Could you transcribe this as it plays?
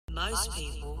Most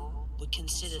people would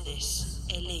consider this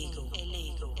illegal.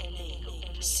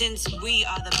 Since we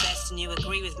are the best and you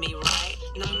agree with me, right?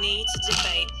 No need to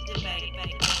debate.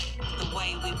 The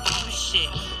way we bomb shit.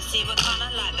 See, we're kinda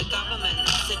like the government,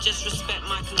 so just respect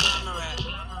my conglomerate.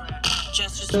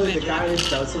 Just So respect the guy who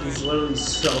does it, he's literally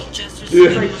soaked. Just He's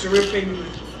respect. like dripping.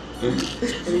 And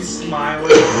he's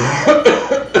smiling.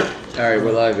 Alright,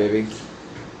 we're live, baby.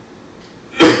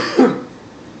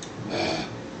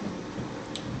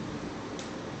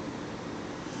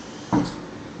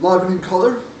 Live and in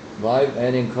color? Live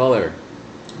and in color.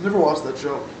 I've never watched that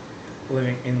show.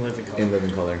 Living color. In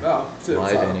living color. Oh, it's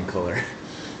Live and in color.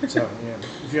 So, yeah.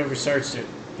 If you ever searched it,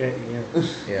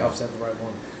 Yeah. helps out the right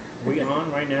one. Are we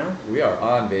on right now? We are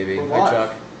on, baby. We're Hi, live.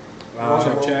 Chuck.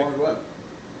 Check, check. World Wide Web.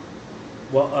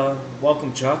 Well,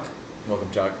 welcome, Chuck.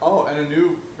 Welcome, Chuck. Oh, and a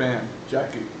new fan,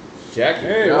 Jackie. Jackie.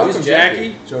 Hey, Who's welcome,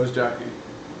 Jackie. Joe's Jackie.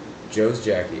 Joe's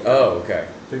Jackie. Oh, okay.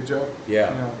 Big Joe?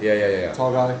 Yeah. Yeah.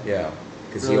 Tall guy. Yeah.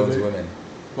 Because he Really owns big? women.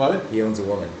 What? He owns a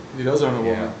woman. He does own a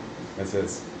Yeah. woman. That's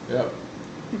his. Yep.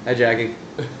 Hi, Jackie.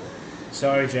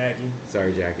 Sorry, Jackie.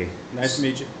 Sorry, Jackie. Nice to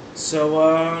meet you.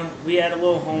 So, we had a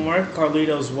little homework,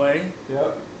 Carlito's Way.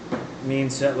 Yep. Me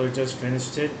and Settler just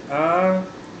finished it.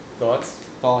 Thoughts?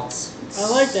 Thoughts? I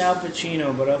liked Al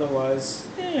Pacino, but otherwise,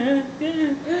 I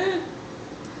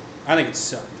think it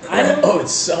sucked. I don't. Oh, it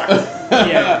sucked.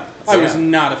 Yeah. I was Yeah.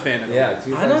 not a fan of it. Yeah,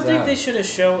 two I don't thumbs think down. they should have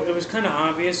shown. It was kind of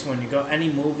obvious when you go any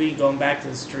movie going back to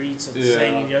the streets and Yeah.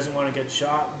 saying he doesn't want to get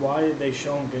shot. Why did they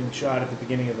show him getting shot at the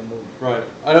beginning of the movie? Right.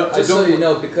 I don't. Just I don't so you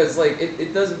know, because like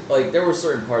it doesn't like there were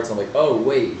certain parts I'm like, oh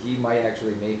wait, he might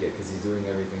actually make it because he's doing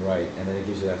everything right, and then it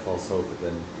gives you that false hope, but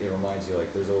then it reminds you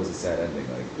like there's always a sad ending.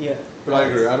 Like Yeah. But I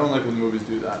agree. I don't like when movies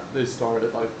do that. They start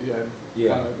at like the end.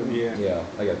 Yeah. Kind of, and- Yeah.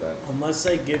 I get that. Unless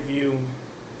they give you,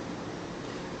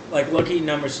 like, Lucky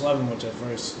Number 11, which I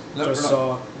first No, just we're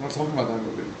saw. I'm not talking about that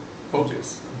movie.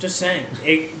 Focus. I'm just saying,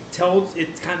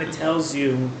 it kind of tells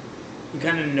you, you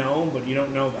kind of know, but you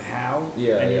don't know the how.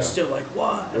 Yeah, And you're yeah. still like,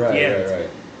 what? At Right, the end. right.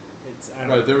 It's, I don't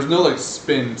Right. There was no like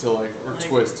spin to like or Like,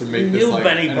 twist to we make this knew like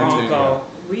Benny entertaining. Blanco.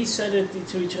 We said it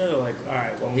to each other, like, all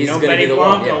right, well, we He's know gonna Benny be the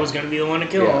one, Blanco yeah. is going to be the one to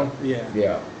kill Yeah. him. Yeah.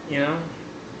 Yeah. You know?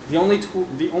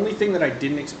 The only thing that I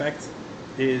didn't expect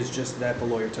is just that the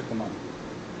lawyer took the money.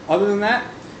 Other than that,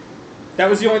 that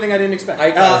was the only thing I didn't expect. I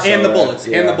kinda saw and the that, bullets.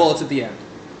 yeah. And the bullets at the end.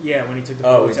 Yeah, when he took the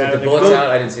Oh, we bullets took out the of bullets gun. out.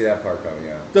 I didn't see that part coming.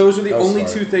 Yeah. Those were the That was only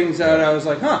smart. two things that Yeah. I was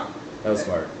like, huh. That was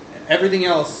smart. Everything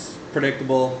else,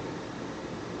 predictable.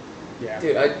 Yeah.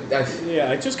 Dude, Yeah,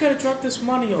 I just gotta drop this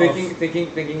money off.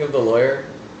 thinking of the lawyer,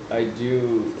 I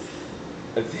think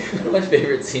one of my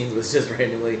favorite scenes was just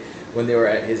randomly when they were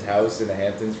at his house in the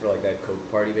Hamptons for like that coke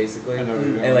party basically. I know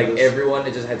Mm. you're And like going with this. everyone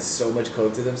had just had so much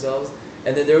coke to themselves.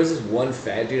 And then there was this one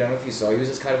fat dude, I don't know if you saw, he was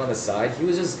just kind of on the side. He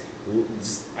was just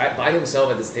by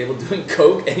himself at this table doing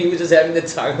coke, and he was just having the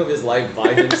time of his life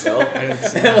by himself. I didn't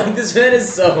see And I'm like, this man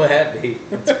is so happy.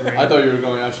 That's great. I thought you were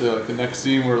going actually like the next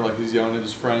scene where like he's yelling at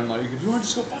his friend like, "If you want to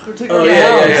just go fuck her, take her Oh down."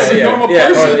 yeah, He's a normal yeah,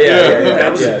 person. oh, yeah.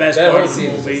 That was the best that part whole of the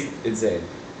scene was movie. just insane.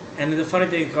 And the funny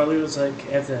thing, Carlito was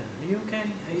like, after that, are you okay?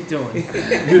 How you doing?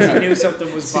 I knew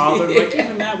something was bothering. Like,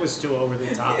 even that was too over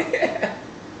the top.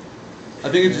 I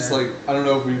think it's just like I don't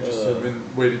know if we just have been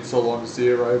waiting so long to see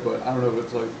it, right? But I don't know if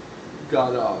it's like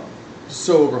got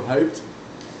so overhyped.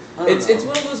 I don't It's know.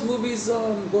 one of those movies.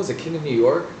 What was it, King of New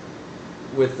York?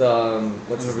 With I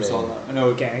what's his never name? saw that. I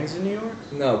know. Gangs in New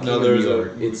York? No, King No, of there's New a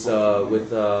York. movie It's called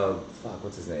with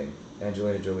what's his name?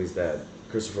 Angelina Jolie's dad,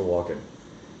 Christopher Walken.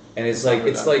 And it's I've like heard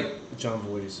it's that. like John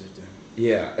Voight is her dad.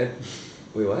 yeah.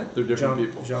 Wait, what? They're different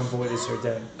people. John Voight is her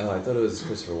dad. Oh, I thought it was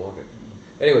Christopher Walken.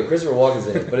 Anyway, Christopher Walken's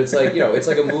in it, but it's like it's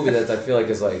like a movie that I feel like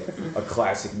is like a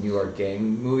classic New York gang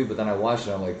movie. But then I watched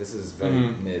it, I'm like, this is very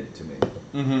Mhm. mid to me.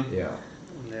 Mm-hmm. Yeah.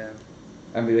 Yeah.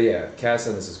 I mean, yeah, cast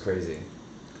on this is crazy.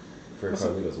 For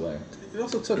Also- Carlito's Way. It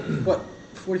also took, what,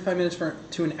 45 minutes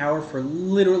to an hour for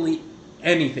literally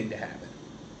anything to happen.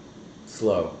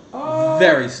 Slow.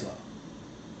 Very slow.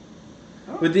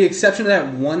 With the exception of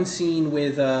that one scene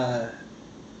with the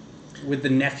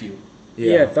nephew.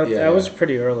 Yeah, that was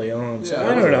pretty early on. So Yeah, I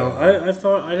that don't was know. early. I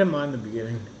thought I didn't mind the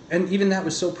beginning. And even that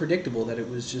was so predictable that it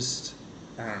was just,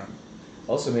 I don't know.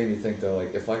 Also made me think though,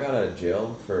 like if I got out of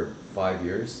jail for 5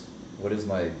 years,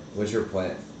 what's your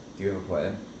plan? Do you have a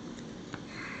plan?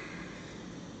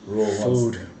 Rule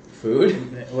Food.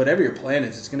 Food? Whatever your plan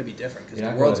is, it's going to be different because You're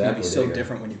the not world's going going to to that be so bodega.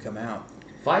 different when you come out.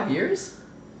 5 years?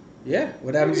 Yeah.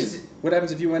 What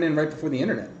happens if you went in right before the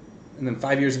internet? And then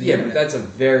 5 years of the Yeah, but internet? that's a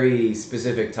very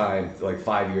specific time, like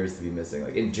 5 years to be missing.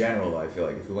 Like in general, I feel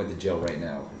like if we went to jail right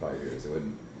now for 5 years, it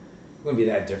wouldn't be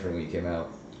that different when you came out.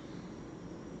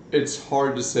 It's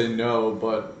hard to say no,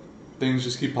 but things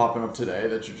just keep popping up today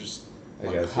that you're just I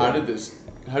like, guess, how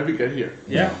yeah. did we get here?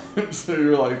 Yeah. So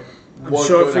you're like, I'm what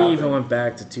sure could if we even happen? went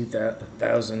back to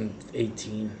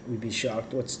 2018, we'd be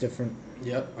shocked. What's different?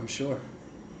 Yep, I'm sure.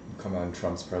 Come on,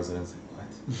 Trump's presidency.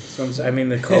 What? So I'm I saying, mean,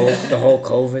 the whole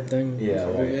COVID thing. Yeah,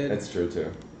 right. COVID. That's true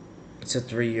too. It's a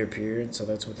 3-year period, so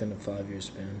that's within a 5-year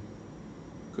span.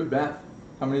 Good math.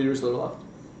 How many years are left?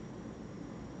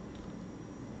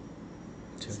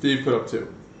 2. Steve put up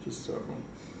 2. Just so everyone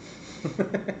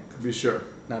could be sure.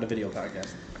 not a video podcast.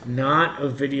 Not a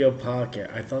video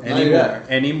podcast. I thought.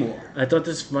 Anymore. I thought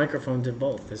this microphone did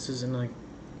both. This isn't like.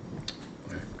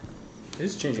 It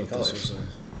is changing I thought this colors.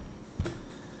 was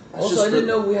Also, just I didn't for-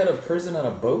 know we had a prison on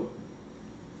a boat.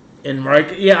 in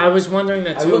Rikers. Yeah, I was wondering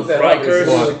that I too. looked that up. Rikers.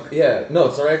 It's yeah, no,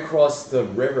 it's right across the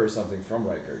river or something from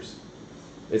Rikers.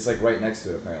 It's like right next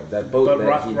to it, apparently. That boat But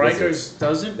that he Rikers visits.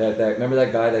 doesn't. That remember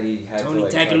that guy that he had Tony to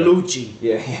like try to- Tagalucci.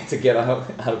 Yeah, he had to get out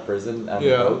of prison on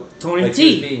Yeah. a boat. Tony like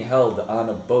T. he was being held on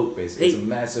a boat, basically. It's a Hey.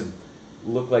 massive,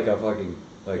 looked like a fucking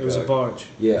like It was a barge.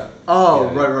 Yeah.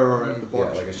 Oh, Yeah, right. The Yeah,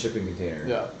 barge. like a shipping container.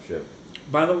 Yeah. Ship.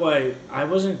 By the way, I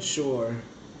wasn't sure.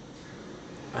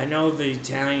 I know the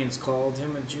Italians called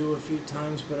him a Jew a few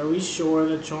times, but are we sure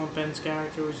that Sean Penn's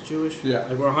character was Jewish? Yeah.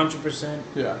 Like, we're 100%.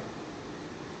 Yeah.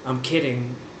 I'm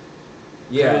kidding.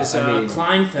 Yeah, Because, I mean,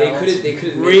 Kleinfeld they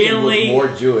could really make him look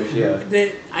more Jewish. Yeah.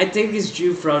 I think his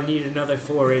Jufro needed another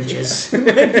 4 inches.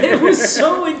 It was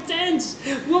so intense.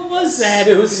 What was that?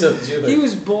 It was so Jewish. He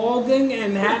was balding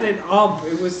and had it up.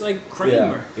 It was like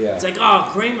Kramer. Yeah. It's like, oh,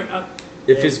 Kramer.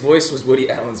 If his voice was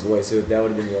Woody Allen's voice, that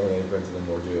would have been the only way to bring him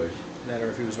more Jewish. That or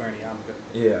if he was wearing a yarmulke.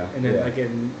 Yeah. And then yeah. like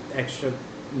an extra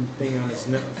thing on his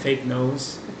fake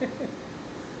nose.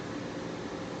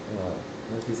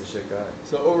 What a piece of shit guy.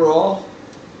 So overall,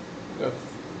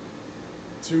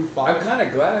 2-5. I'm kind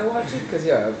of glad I watched it because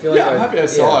I feel like I'm happy I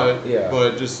saw it. Yeah.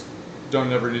 But just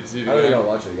don't ever need to see it I don't again. think I'll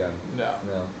watch it again. No.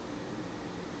 No.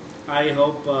 I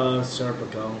hope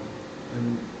Serpico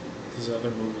and his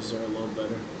other movies are a little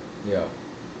better. Yeah.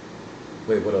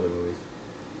 Wait, what other movies?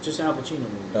 Just Al Pacino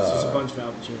movies. Just a bunch of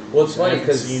Al Pacino movies. Well, it's I funny haven't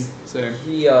because seen. Same.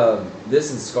 he,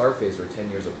 this and Scarface were 10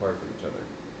 years apart from each other.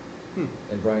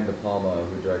 And Brian De Palma,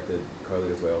 who directed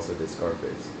Carlito's Way, also did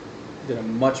Scarface. Did a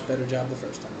much better job the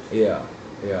first time. Yeah.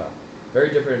 Very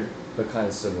different, but kind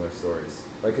of similar stories.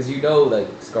 Like, because like,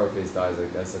 Scarface dies, I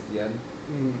guess, at the end.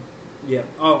 Yeah.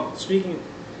 Oh, speaking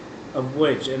of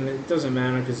which, and it doesn't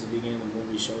matter because the beginning of the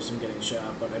movie shows him getting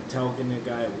shot, but I'm talking to a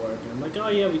guy at work, and I'm like, oh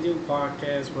yeah, we do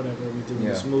podcasts, whatever, we do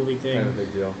this movie thing. Kind of a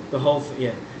big deal. The whole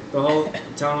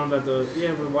telling him about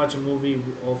we watch a movie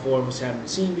all 4 of us haven't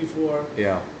seen before.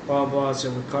 Yeah. Blah blah. So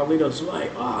with Carlito's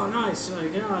like, oh nice,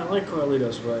 like I like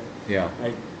Carlito's, but Yeah.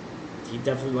 he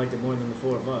definitely liked it more than the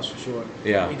 4 of us for sure.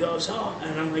 Yeah. He goes, oh,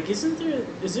 and I'm like, is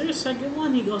there a second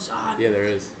one? He goes, Yeah, there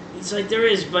is. He's like, there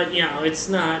is, but it's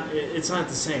not the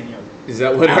same. Is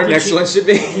that what Al our next Pacino- one should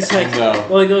be? He's like, No.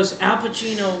 well, he goes, Al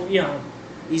Pacino,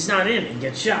 he's not in it and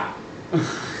gets shot.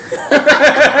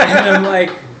 And I'm like,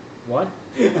 what?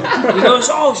 He goes,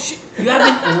 oh shit, you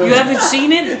haven't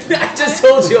seen it? I just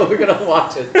told you we're gonna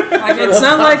watch it. Like, it's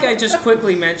not like I just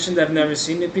quickly mentioned I've never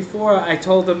seen it before. I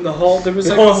told him there was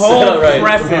like a Whole whole setup, right.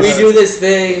 preface. We do this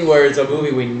thing where it's a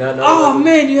movie we none of. Oh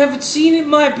man, you haven't seen it?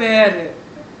 My bad.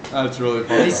 That's really And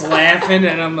funny. he's laughing,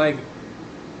 and I'm like,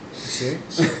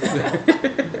 serious?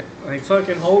 Like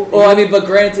fucking whole. Well, I mean, but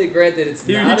granted, it's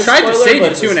You not a tried to spoiler, save but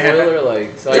the it's 2.5 a spoiler,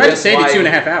 like, so I Tried to guess save why- it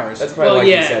 2.5 hours. That's probably why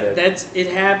he said it. It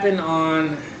happened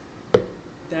on.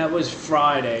 That was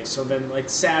Friday, so then like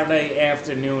Saturday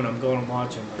afternoon, I'm going to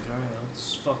watch it. I'm like, all right, this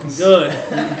is fucking good.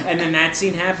 And then that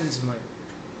scene happens. I'm like,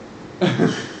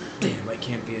 damn, I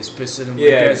can't be as pissed at him. Yeah,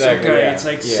 like this. exactly, Okay, yeah, it's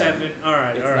like yeah. 7. All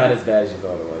right, It's all not right. as bad as you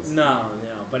thought it was.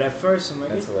 No. But at first, I'm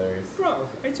like, That's hilarious. bro,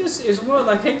 it's more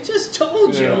like I just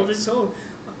told you Yeah. this whole.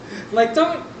 Like,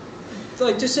 don't.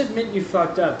 Like, just admit you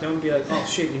fucked up. Don't be like, oh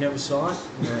shit, you never saw it?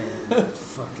 Man,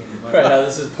 fucking. Right now,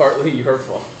 this is partly your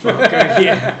fault. Fucker,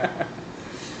 yeah.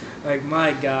 Like,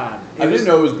 my God. I didn't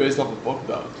know it was based off a book,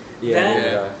 though.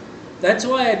 Yeah. That's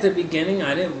why at the beginning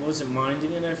I wasn't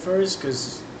minding it at first,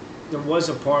 because there was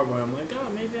a part where I'm like, oh,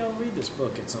 maybe I'll read this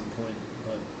book at some point.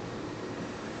 But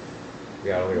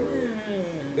Yeah, I don't think I'll read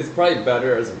it. It's probably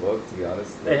better as a book, to be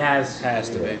honest. it has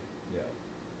to be. Yeah.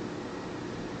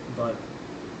 But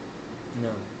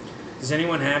no. Does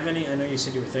anyone have any? I know you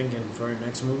said you were thinking for our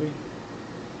next movie.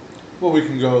 Well, we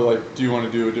can go, like, do you want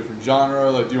to do a different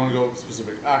genre? Like, do you want to go with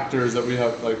specific actors that we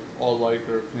have, like, all like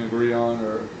or can agree on?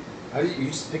 Or How did you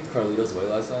just picked Carlito's Way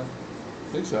last time?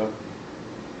 I think so.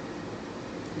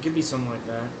 It could be something like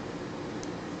that.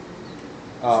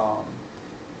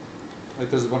 I Like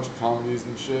there's a bunch of comedies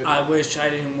and shit. I wish I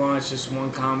didn't watch just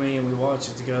one comedy and we watched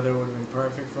it together. It would have been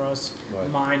perfect for us. What?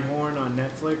 Mindhorn on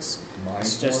Netflix.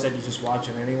 It's just Mindhorn? that you just watch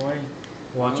it anyway.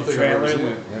 Watch I a don't think I've ever trailer. seen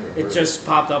it. Never It heard just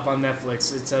popped up on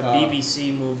Netflix. It's a Oh.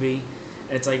 BBC movie.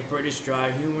 It's like British dry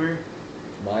humor.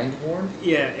 Mindhorn?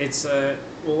 Yeah, it's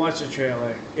we'll watch the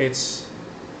trailer. It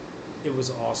was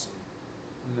awesome.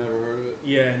 Never heard of it.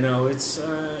 Yeah, no, it's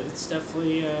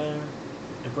definitely a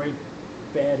great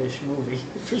badish movie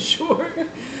for sure.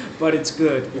 But it's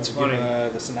good. It's You wanna funny.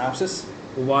 give, the synopsis.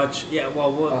 We'll watch. Yeah,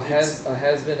 well, A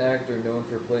has-been actor known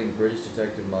for playing British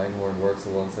detective Mindhorn works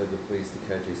alongside the police to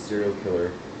catch a serial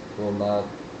killer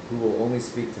who will only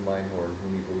speak to Mindhorn,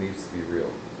 whom he believes to be real.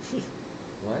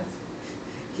 What?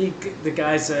 the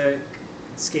guy's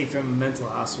escaped from a mental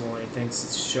hospital and he thinks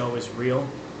the show is real.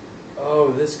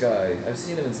 Oh, this guy. I've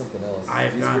seen him in something else. I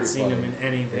have He's not pretty seen him funny. in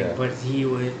anything, Yeah. but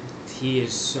he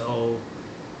is so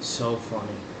funny.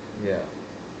 Yeah.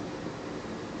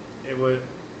 It would.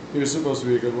 He was supposed to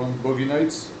be a good one. Boogie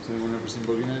Nights. Has anyone ever seen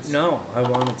Boogie Nights? No, I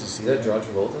wanted to see Is that that. John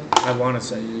Travolta? I want to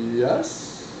say.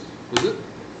 Yes. Is it?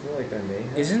 I feel like I may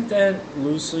have. Isn't that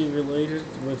loosely related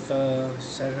with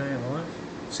Saturday Night Live?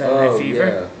 Saturday Oh, Night Fever?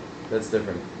 yeah. That's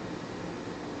different.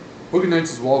 Boogie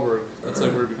Nights is Wahlberg. That's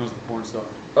like where he becomes the porn star.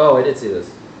 Oh, I did see this.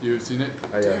 You have seen it?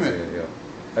 I have Damn seen it. it,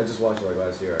 yeah. I just watched it like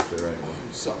last year, actually, right? Oh,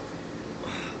 you suck.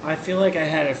 I feel like I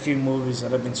had a few movies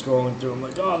that I've been scrolling through. I'm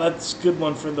like, oh, that's a good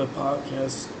one for the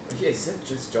podcast. Yeah, he said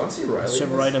just John C. I Reilly. should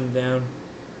write them down.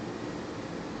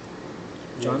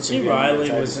 John C. Yeah,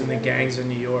 Riley I've was in the seen Gangs of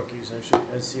New York. He was actually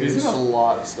a He's series. in a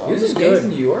lot of stuff. He was in good. Gangs in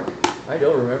New York? I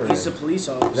don't remember He's a him. police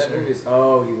That officer. movie is...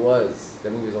 Oh, he was.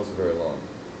 That movie is also very long.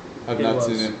 I've It not was.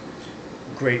 seen it.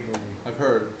 Great movie. I've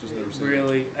heard, just never seen it.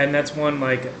 Really, and that's one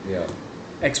like Yeah.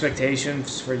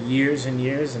 expectations for years and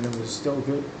years, and it was still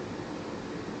good.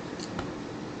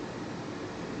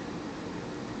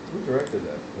 Who directed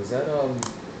that? Was that,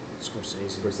 Scorsese.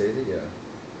 Scorsese? Yeah.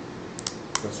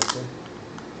 Scorsese?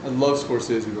 I love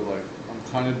Scorsese, but like, I'm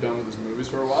kind of done with his movies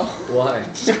for a while. Why?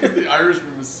 The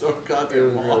Irishman was so It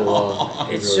goddamn was really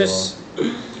long. It was It's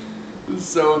really just It's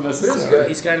so But it's unnecessary. good.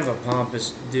 he's kind of a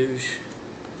pompous douche.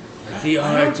 Like the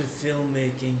art of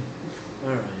filmmaking.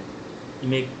 All right, you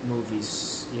make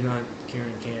movies. You're not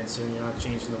curing cancer. You're not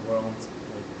changing the world.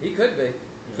 Like, He could be.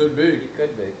 Could He be.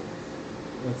 could be.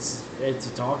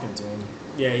 it's talking to him.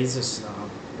 Yeah, he's a snob.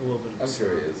 A little bit. Of a I'm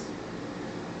sure he snob. is.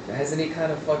 Hasn't he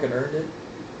kind of fucking earned it?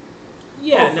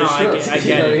 Yeah, Oh, no, for I sure. get, I You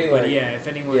get know what I it. mean? But Like, yeah, if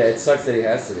anyone, Yeah, it sucks that he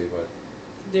has to be, but...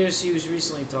 he was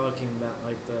recently talking about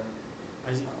like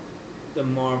the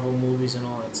Marvel movies and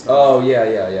all that stuff. Oh, yeah.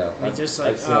 Like, just like,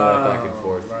 I've seen all that back and oh,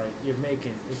 forth. right, you're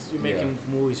making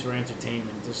movies for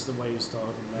entertainment. Just the way he was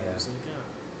talking about Yeah. it. It's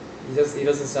like, He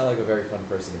doesn't sound like a very fun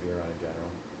person to be around in general.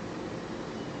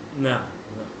 no,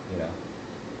 You know?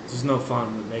 there's no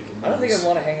fun with making movies. I don't think I'd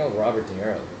want to hang out with Robert De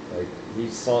Niro. Like, he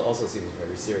also seems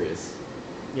very serious.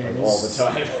 Yeah, Like, he's- all the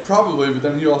time. Probably, but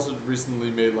then he also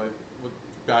recently made like with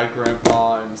Bad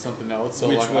Grandpa and something else. So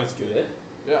Which like, was Did good. it?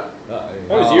 Yeah. That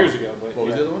was years ago, but What was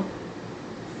yeah. the other one?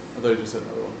 I thought you just said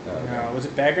another one. No, was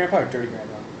it Bad Grandpa or Dirty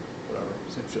Grandpa? Whatever.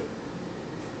 Same shit.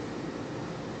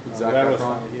 With No, Zac that was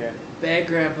Efron. funny, yeah. Bad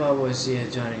Grandpa was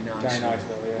Johnny Knoxville. Johnny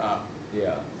Knoxville, yeah. Ah.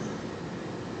 Yeah.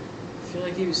 I feel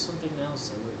like he was something else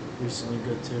that was recently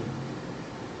good too.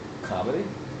 Comedy?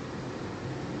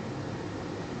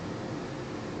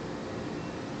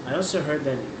 I also heard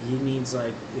that he needs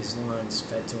like his lines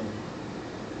fed to him.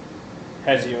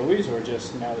 Has he always, or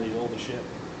just now that he's old as shit?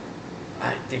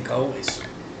 I think always.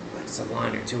 Like it's a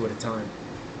line or two at a time.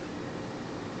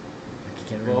 Like you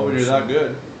can't Well, when remember you're that some-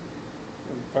 good.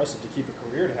 Impressive to keep a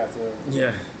career to have to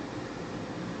Yeah.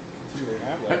 continue to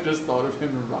have I that. just thought of him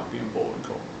in Rocky and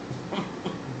Bullwinkle.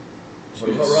 What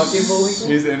about Rocky and Bullwinkle?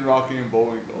 He's in Rocky and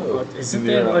Bullwinkle. What, It's isn't in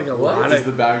the there era. like a What? lot He's of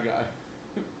the bad guy.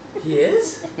 He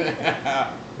is?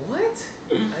 What?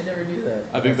 I never knew that.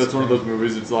 I think that's one of those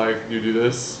movies. It's like you do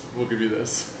this, we'll give you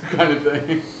this kind of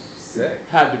thing. Sick.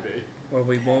 Had to be. Well,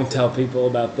 we won't tell people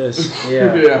about this.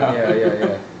 Yeah. Yeah.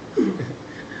 Yeah.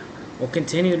 We'll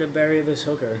continue to bury this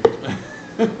hooker.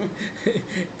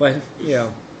 But, you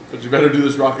know, But you better do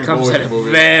this Rocky and comes at a Bullwinkle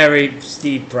movie. very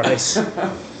steep price.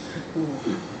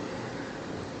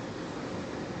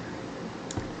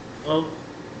 Well,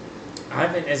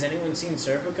 has anyone seen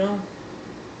Serpico?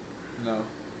 No.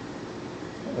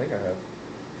 I think I have.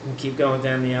 We'll keep going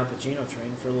down the Al Pacino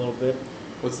train for a little bit.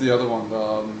 What's the other one?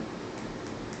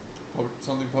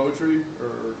 Something poetry,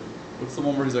 or what's the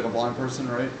one where he's like a blind person,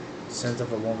 right? Scent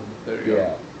of a Woman. There you go.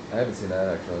 Yeah. I haven't seen that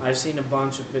actually. I've seen a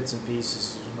bunch of bits and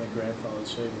pieces. It was my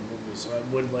grandfather's favorite movie, so I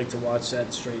would like to watch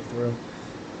that straight through.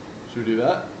 Should we do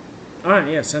that?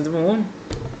 Alright, yeah, Sentiment One.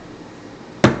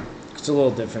 It's a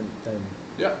little different than.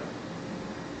 Yeah.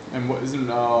 And what isn't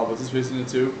what's this based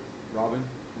into? Robin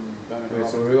from Batman and Wait,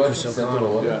 Robin. so are we watching Chris Scent of a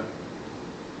O'Connell. Woman? Yeah.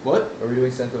 What? Are we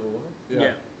doing Scent of a Woman?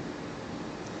 Yeah.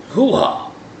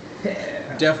 Hoo-ha!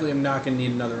 Definitely am not going to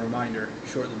need another reminder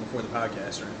shortly before the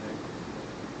podcast or anything.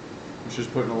 We should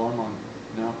just put an alarm on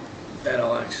now.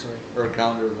 That'll actually Or a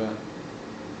calendar event.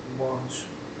 launch.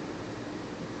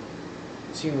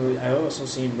 I also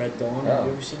seen Red Dawn. Have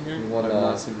you ever seen that? One, I've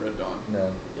not seen Red Dawn.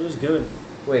 no. It was good.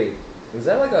 Wait, was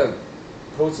that like a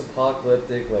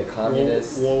post-apocalyptic, like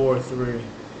communist? World War Three.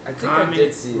 I think I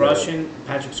did see Russian,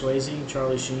 Patrick Swayze,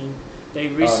 Charlie Sheen. They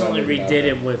recently maybe not. redid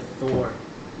it with Thor. That.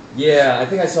 Yeah, I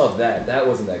think I saw that. That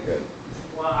wasn't that good.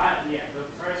 Well, the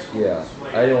first one. Yeah,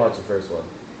 I didn't watch the first one.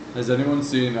 Has anyone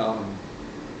seen I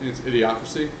think it's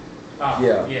Idiocracy? Oh,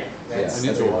 Yeah. yeah. I That's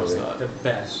need to watch really. that. the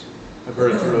best. I've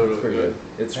heard it's really, really Pretty good.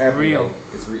 good. It's real.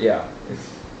 Like,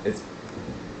 it's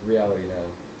reality now.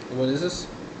 What is this?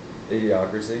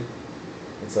 Idiocracy.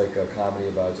 It's like a comedy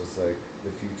about just like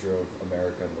the future of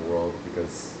America and the world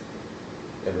because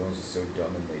everyone's just so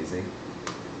dumb and lazy.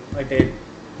 Like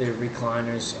their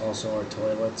recliners also are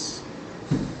toilets.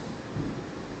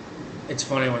 It's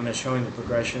funny when they're showing the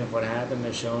progression of what happened.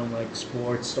 They're showing like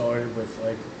sports started with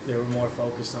like they were more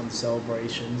focused on the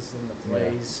celebrations than the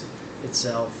plays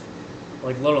itself.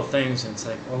 Like little things, and it's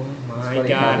like, oh my funny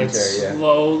god, it's commentary, yeah.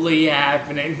 slowly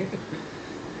happening.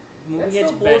 Movie That gets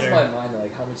still blows better. my mind,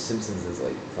 like how much Simpsons is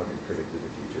like fucking predicted the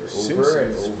future over Simpsons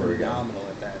and is over again. phenomenal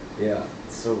at that. Yeah,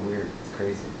 it's so weird. It's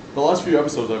crazy. The last few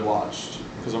episodes I've watched,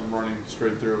 because I'm running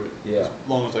straight through it Yeah. as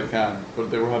long as I can, but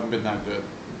they haven't been that good.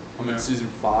 I'm in season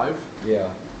 5,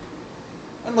 Yeah.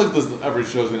 and like this, every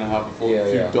show's gonna have a few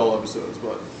Yeah. dull episodes,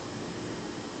 but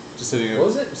just hitting What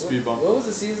was a it? speed bump. What was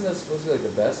the season that's supposed to be like the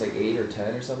best, like 8 or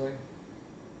 10 or something?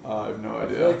 I have no I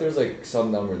idea. feel like there's like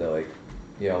some number that like,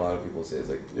 yeah, a lot of people say is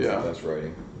like it's Yeah. the best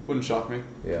writing. Wouldn't shock me.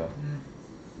 Yeah.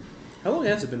 How long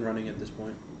has it been running at this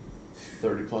point?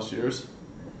 30 plus years.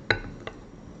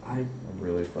 I'm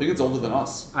really. I think it's older than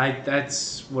us.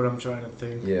 That's what I'm trying to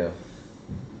think. Yeah.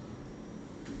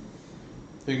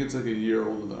 I think it's like a year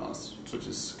older than us, which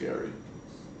is scary.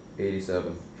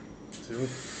 87.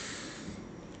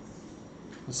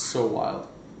 It's so wild.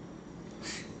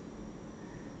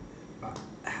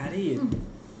 How do you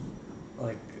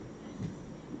like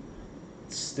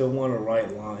still want to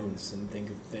write lines and think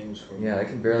of things from? Yeah, I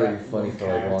can barely that be funny one for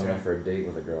like long character? enough for a date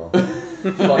with a girl.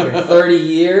 Fucking 30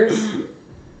 years.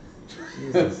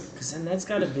 Jesus. Because then that's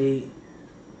got to be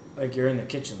like you're in the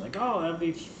kitchen, like, oh, that'd be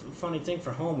a funny thing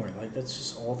for Homer. Like that's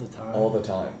just all the time. All the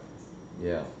time.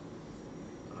 Yeah.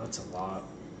 That's a lot.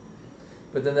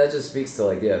 But then that just speaks to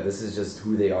like, yeah, this is just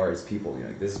who they are as people. You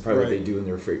know, this is probably what they do in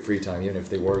their free time, even if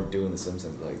they were doing The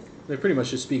Simpsons. Like, They're pretty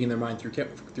much just speaking their mind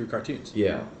through cartoons.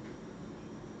 yeah,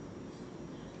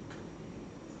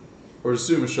 Or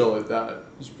assume a show like that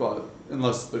is probably,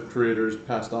 unless the creators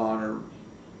passed on or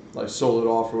like sold it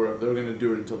off or whatever, they're gonna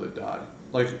do it until they die.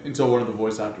 Like until one of the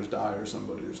voice actors die or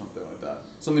somebody or something like that.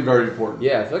 Something very important.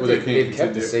 yeah. I feel like where they've can't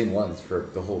kept the continue. same ones for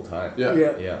the whole time.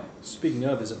 Yeah. Yeah. Speaking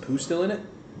of, is Apu still in it?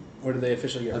 Or did they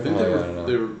officially get I rid think of Oh, him? yeah, I don't know.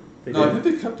 they were. They No, I did?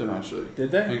 think they kept him actually.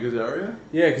 Did they? Hank Azaria?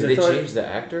 Yeah, because Did I they thought. change the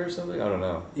actor or something? I don't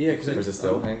know. Yeah, Or is it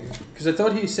still Hank? Because I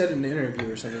thought he said in an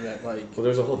interview or something that like. Well,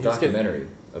 there's a whole he's getting- documentary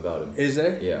about him. Is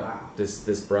there? Yeah. Wow.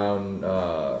 This brown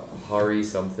Hari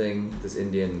something, this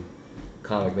Indian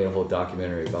comic made a whole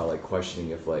documentary about like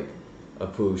questioning if like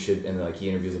Apu should, and like he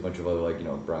interviews a bunch of other like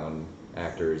brown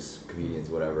actors, comedians,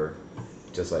 whatever,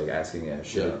 just like asking,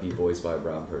 should it be voiced by a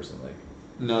brown person? Like,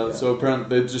 No, Yeah. so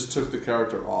apparently they just took the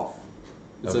character off.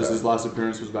 It says Okay. his last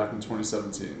appearance was back in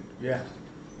 2017. Yeah.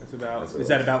 That's about. That's Is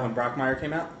that about when Brockmire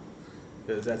came out?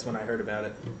 Because that's when I heard about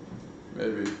it.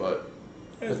 Maybe, but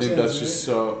I That think sounds that's just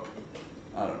so.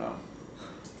 I don't know.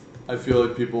 I feel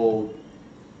like people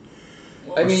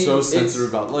I are mean, so it's- sensitive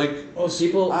about like. Oh,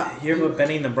 people. hear what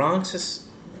Benny in the Bronx has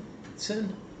said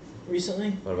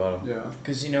recently? What about him? Yeah.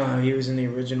 Because you know how he was in the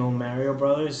original Mario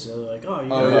Brothers? So like, oh, you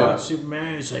Oh, gotta yeah. watch Super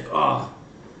Mario? He's like, oh,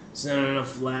 there's not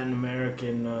enough Latin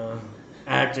American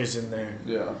actors in there.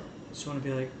 Yeah. I just want to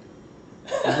be like,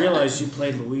 I realize you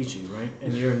played Luigi, right?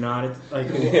 And you're not like,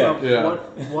 Yeah. Yeah.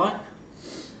 what?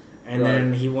 And Right.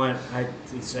 then he went.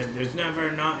 He said, "There's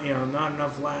never not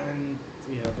enough Latin."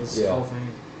 This Yeah. whole thing.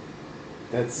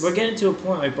 That's We're getting to a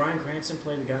point like Bryan Cranston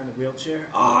played the guy in the wheelchair.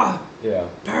 Ah, yeah.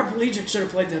 paraplegic should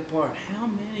have played that part. How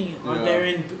many are Yeah. there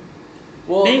in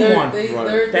Well, Name they're- one. They, Right.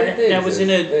 they're, that they that was in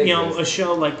exist. a They a exist.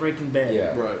 show like Breaking Bad?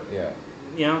 Yeah. Right.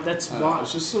 Yeah. That's I don't know, why.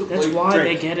 it's just so, That's like, why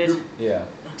Drake, they get it. Yeah.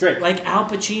 Drake. Like Al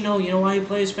Pacino, you know why he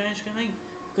plays Spanish guy?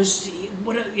 Because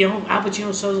what Al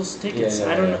Pacino sells tickets.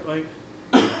 Yeah, I don't yeah. know. Like,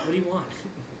 what do you want?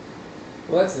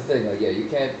 Well, that's the thing. Like, yeah, you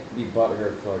can't be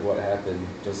butthurt for like what happened.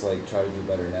 Just like try to do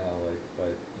better now. Like, but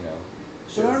you know,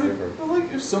 shit is different. But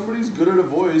like, if somebody's good at a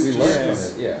voice, We just learn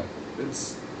from it. Yeah.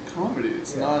 it's comedy.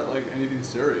 It's Yeah. not like anything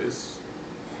serious.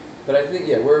 But I think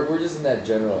we're just in that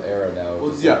general era now. Well,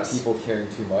 Just, yes. like, people caring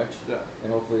too much. Yeah.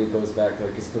 And hopefully it goes back to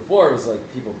because before it was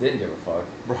like people didn't give a fuck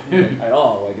Right. at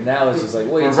all. Like now it's just like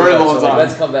wait, For a very long so, like, time.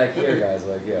 let's come back here, guys.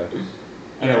 Like yeah,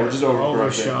 I know we're just overcorrecting.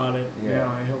 Overshot it. Yeah. Yeah,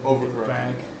 I hope we get Overcorrecting.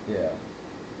 back. yeah.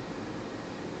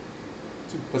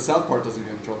 But South Park doesn't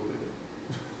get in trouble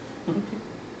either.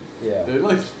 Yeah. They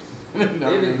like they're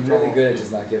never They've in been trouble. really good at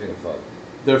just not giving a fuck.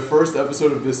 Their first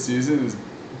episode of this season is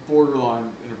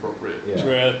borderline inappropriate. Yeah.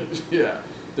 Really? Yeah.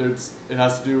 There's it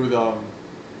has to do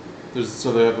with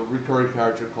so they have a recurring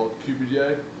character called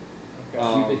Cupidier.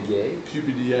 Cupid gay?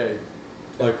 Cupidier.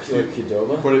 Like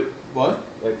Qdoba? But it what?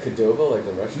 Like Qdoba, like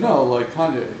the restaurant? No, like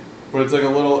Kanye. But it's like a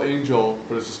little angel,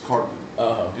 but it's just Cartman.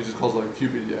 Oh. He just calls it like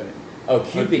Cupidier. Oh,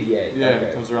 Cupid gay. Yeah, and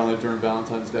Okay. it comes around like during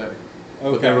Valentine's Day.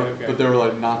 Okay. But there were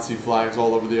like Nazi flags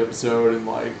all over the episode, and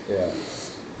like Yeah.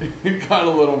 it got a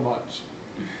little much.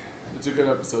 It's a good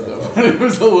episode though, That's but it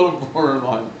was a little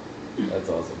borderline. That's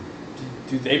awesome.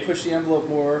 Do they push the envelope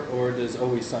more, or does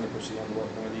Always Sunny push the envelope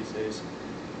more these days?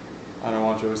 I don't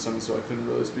watch Always Sunny, so I couldn't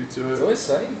really speak to It's it. always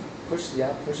sunny. Pushes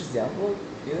the envelope.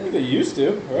 You I think think? they used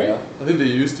to, right? Yeah. I think they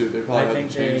used to. They probably I had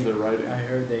think to change they. their writing. I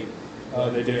heard they.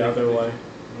 They did the other it. way.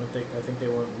 I think they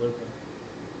went liberal.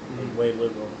 Way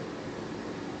liberal.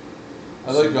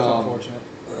 I like It's unfortunate.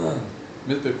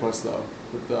 Mythic Quest though,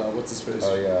 with what's his face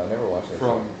Oh yeah, I never watched that.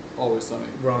 from Always Sunny.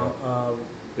 Ron.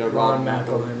 Yeah, Ron McElhenney.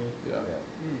 McElhenney. Yeah.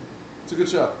 Yeah. It's a good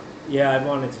show. Yeah, I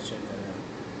wanted to check that out.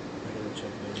 I gotta check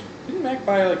it out. Didn't Mac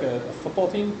buy like a football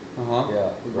team? Uh huh.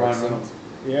 Yeah. With Ryan Wrexham. Reynolds.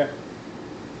 Yeah.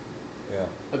 Yeah.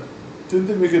 Didn't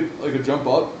they make it like a jump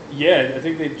up? Yeah, I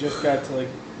think they just got to like.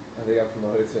 They got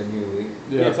promoted to a new league.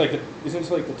 Yeah, it's like isn't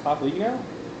it like the top league now?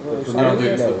 Or The something I don't like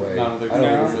think that? so. No way. No, I don't think I so.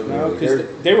 don't No, think no, really.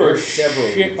 because they were a There's several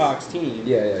leagues. shitbox team.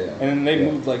 Yeah. And then they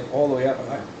Yeah. moved like all the way up.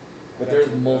 But there's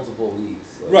multiple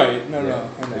leagues. Like, Right, no,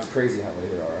 I know. It's crazy how many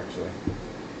there are actually.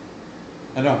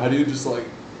 I know. How do you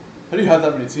have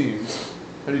that many teams?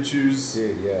 How do you choose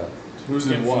Dude, yeah. who's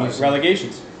in what?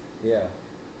 Relegations. Yeah.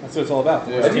 That's what it's all about.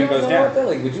 The Yeah. worst Have you team ever goes thought about down.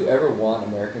 that? Like, would you ever want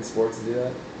American sports to do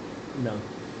that? No.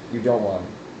 You don't want.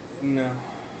 No.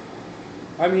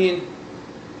 I mean,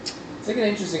 It's like an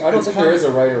interesting. I don't It's think kind there of- is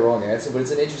a right or wrong answer, but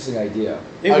it's an interesting idea.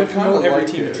 it I would kinda promote every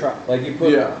like team it. to try. Like you put,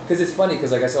 Yeah. because it's funny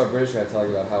because like I saw a British guy talking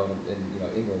about how in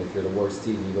England if you're the worst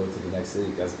team you go to the next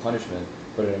league as a punishment,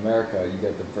 but in America you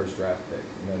get the first draft pick.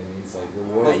 You know what I mean? It's like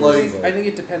reward. I think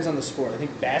it depends on the sport. I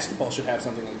think basketball should have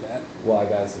something like that why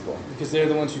basketball? because they're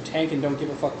the ones who tank and don't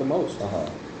give a fuck the most. Uh huh.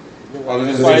 I was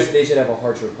That's gonna why- say- They should have a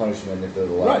harsher punishment if they're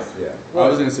the last. Right. Yeah. I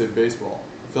was gonna say baseball.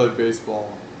 I feel like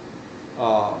baseball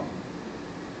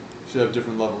should have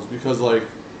different levels because like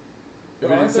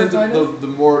But aren't there kind the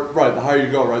more the higher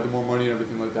you go, right, the more money and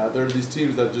everything like that. There are these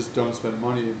teams that just don't spend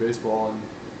money in baseball and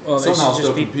Well, they somehow should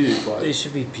still just be. compete. But They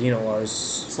should be penalized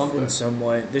Something. in some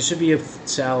way. There should be a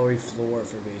salary floor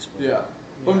for baseball. yeah.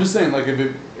 But I'm just saying, like, if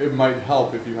it might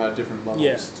help if you had different levels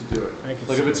Yeah. to do it. I can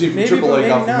Like, if see a team Maybe, from but AAA maybe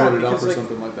got not, promoted up because, or like-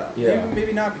 something like that. Yeah.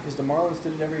 Maybe not because the Marlins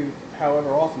did it however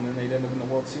often, then they'd end up in the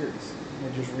World Series.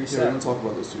 They just Yeah, we reset. don't talk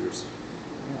about those 2 years.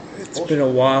 It's been a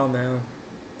while now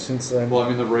since then. Well, I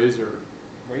mean, the Rays are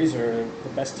Rays are the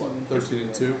best team in what, history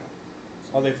 13-2. right now.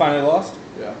 Oh, they finally lost?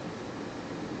 Yeah.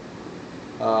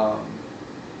 I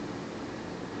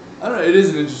don't know. It is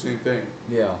an interesting thing.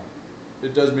 Yeah.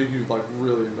 It does make you like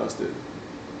really invested.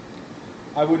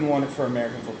 I wouldn't want it for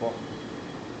American football.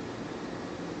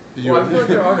 Do you- Well, I feel like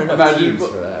there aren't enough Imagine teams you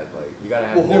for put- that. Like you gotta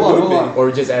have Well, hold on, hold on.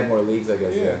 or just add more leagues, I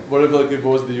guess. Yeah. What if like it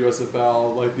was the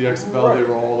USFL, like the XFL, they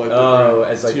were all like Oh,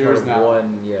 different as like tiers part of now.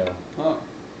 one. Yeah. Huh.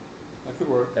 That could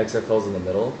work. XFL's in the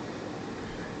middle.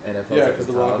 NFL's Yeah, at because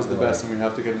the the Rock top, is the and, best, like- and we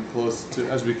have to get him close to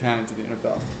as we can into the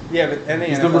NFL. Yeah, but and the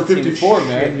He's NFL number team is 54, shit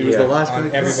man. He was Yeah. the last on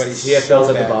pick. everybody's CFL's so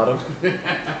at the bad. bottom.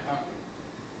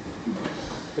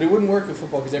 But it wouldn't work in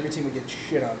football because every team would get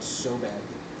shit on so bad.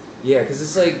 Yeah, because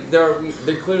it's like they're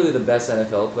clearly the best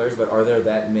NFL players, but are there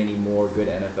that many more good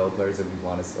NFL players that we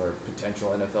want to, or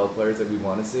potential NFL players that we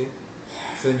want to see?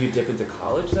 So then you dip into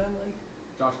college then, like?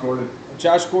 Josh Gordon.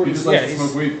 Josh He Gordon, just yeah, likes to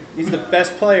smoke weed. he's the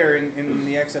best player in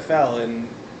the XFL, and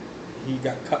he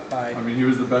got cut by I mean, he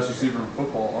was the best receiver in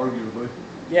football, arguably.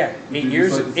 yeah He 8 just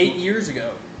years likes to 8 smoke. years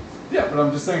ago. Yeah, but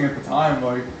I'm just saying at the time,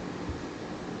 like,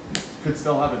 could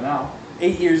still have it now.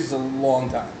 8 years is a long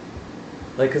time.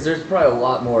 Like, because there's probably a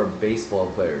lot more baseball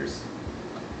players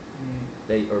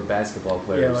Or basketball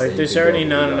players. Yeah, like that there's you could already go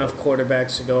not without. enough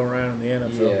quarterbacks to go around in the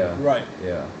NFL. Yeah. Right.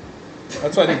 Yeah.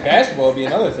 That's why I think basketball would be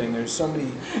another thing. There's so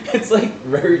many. It's like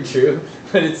very true,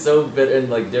 but it's so bitter and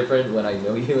like different when I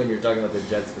know you and you're talking about the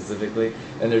Jets specifically,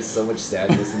 and there's so much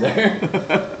sadness in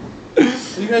there.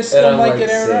 You guys still I'm might like, get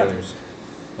Aaron same. Rodgers.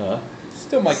 Huh?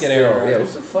 Still might get Still, Aaron yeah, what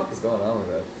Rodgers. the fuck is going on with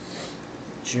that?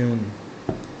 June,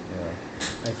 Yeah.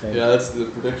 I think. Yeah, that's the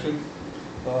prediction.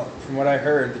 Well, from what I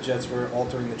heard, the Jets were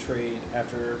altering the trade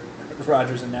after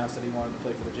Rodgers announced that he wanted to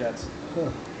play for the Jets.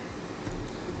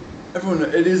 Everyone,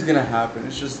 it is gonna happen.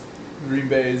 It's just Green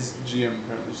Bay's GM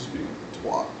apparently is just being a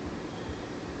twat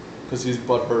because he's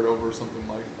butthurt over something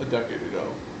like a decade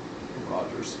ago from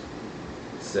Rodgers.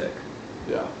 Sick.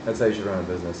 Yeah, That's how you should run a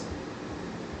business.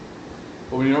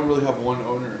 but when you don't really have one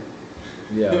owner,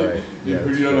 Yeah, right. you, Yeah,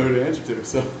 you don't know who to answer to.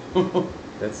 So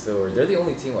That's so weird. They're the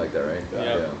only team like that, right?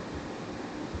 Yeah.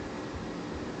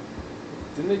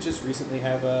 Didn't they just recently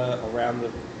have a round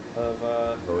of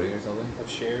Voting or something?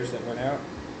 shares that went out?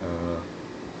 I don't know.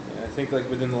 Yeah, I think like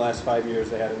within the last 5 years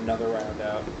they had another round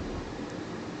out.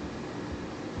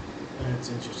 That's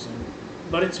interesting.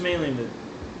 But it's mainly the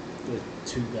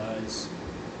two guys.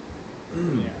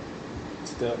 Yeah.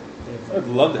 Still, They've, I'd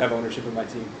love to have ownership of my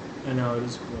team. I know, it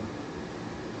is cool.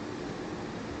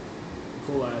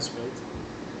 Cool aspect.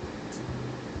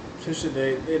 Especially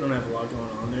they don't have a lot going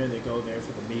on there. They go there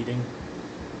for the meeting.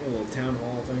 A little town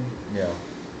hall thing. Yeah.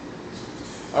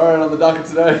 all right, on the docket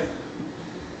today,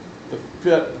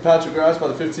 the patch of grass by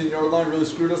the 15-yard line really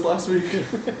screwed us last week.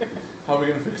 How are we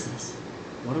gonna fix this?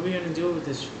 What are we gonna do with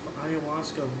this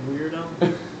ayahuasca weirdo?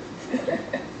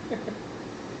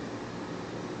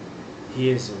 He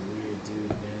is a weird dude,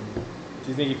 man. Do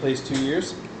you think he plays 2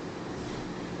 years?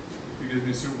 If he gives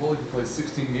me a Super Bowl, he can play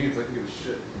 16 games. I can give a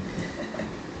shit.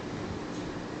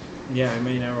 Yeah, I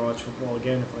may never watch football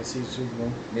again if I see Super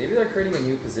Bowl. Maybe they're creating a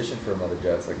new position for him on the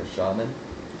Jets, like a shaman.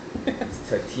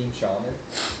 It's like team shaman.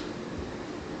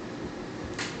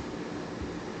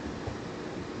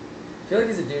 I feel like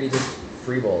he's a dude, he just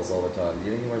free balls all the time. Do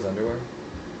you think he wears underwear?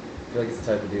 I feel like he's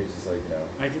the type of dude who's just like,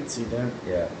 I can see that.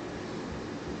 yeah,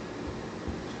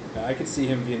 I could see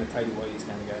him being a tighty whities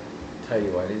kind of guy. tighty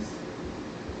whities.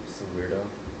 Just a weirdo.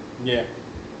 Yeah.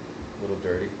 A little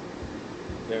dirty.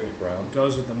 A There little brown.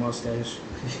 Goes with the mustache.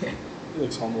 He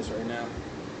looks homeless right now.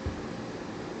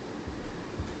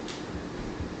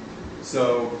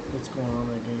 So What's going on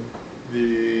in that game?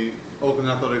 the Oakland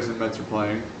Athletics and Mets are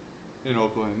playing in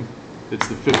Oakland. It's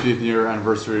the 50th year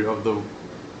anniversary of the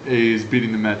A's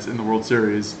beating the Mets in the World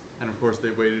Series, and of course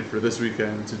they waited for this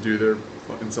weekend to do their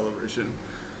fucking celebration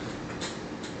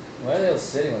Why are they all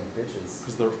sitting like bitches?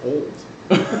 because they're old.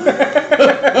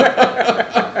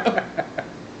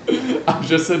 I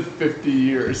just said 50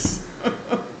 years.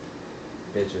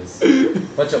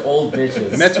 Bitches. Bunch of old bitches.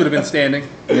 The Mets would have been standing.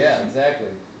 Yeah,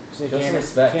 exactly. They Show some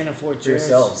respect can't afford for chairs.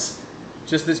 yourselves.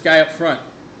 Just this guy up front.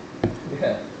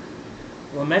 Yeah.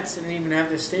 Well, Mets didn't even have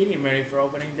their stadium ready for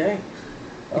opening day.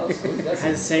 Oh, so he's got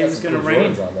Had to some, say got it was some gonna cool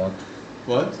rain. Jordans on, though.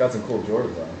 What? He's got some cool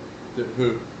Jordans on.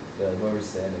 Who? Whoever's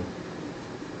standing.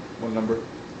 What number?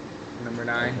 Number I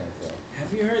 9. can't tell.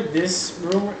 Have you heard this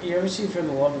rumor? You ever see For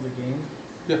the Love of the Game?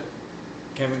 Yeah.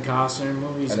 Kevin Costner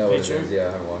movie's I a know what it pitcher. is. Yeah,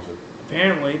 I haven't watched it.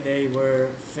 Apparently, they were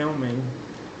filming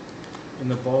in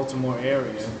the Baltimore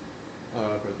area.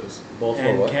 I've heard this. Baltimore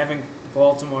And what?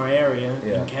 Baltimore area,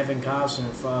 Yeah. and Kevin Costner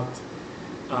fucked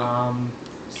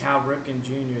Cal Ripken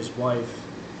Jr.'s wife,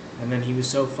 and then he was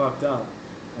so fucked up,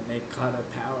 and they cut a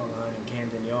power line in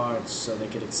Camden Yards so they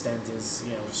could extend his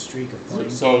streak of playing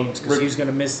So games because he was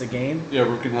gonna miss the game. Yeah,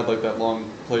 Ripken had like that long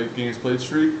games played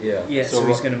streak. Yeah. Yeah, So so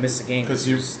he's Ru- gonna miss the game 'cause because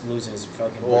he you- was losing his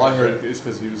fucking. Well, I mind. heard it's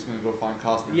because he was going to go find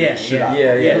Costner. and Yeah, beat the shit out of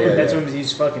yeah, him. yeah. That's when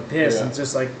he's fucking pissed Yeah. and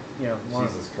just like wanted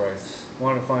Jesus Christ.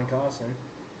 to find Costner.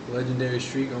 Legendary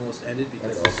streak almost ended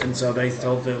because That's awesome. And so they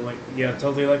told the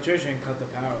electrician cut the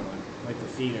power line, like the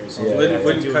feeders. Yeah.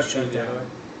 Wouldn't do cut a be the other shutdown. way.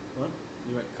 What?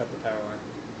 You went cut the power line.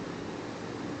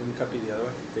 Wouldn't cut be the other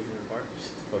way? Taking it apart.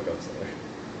 Fuck up somewhere.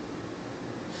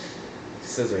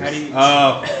 Scissors. How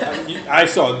do you? I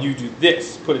saw you do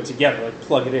this. Put it together. Like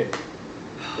plug it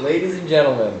in. Ladies and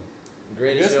gentlemen, I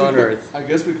greatest guess show we on could- earth. I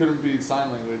guess we couldn't be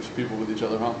sign language people with each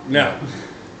other, huh? No.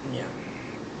 Yeah.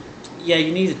 Yeah,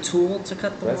 you need a tool to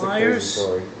cut the That's a crazy wires.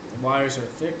 story. The wires are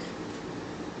thick.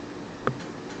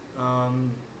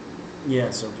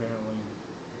 Yeah. So apparently,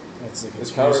 that's the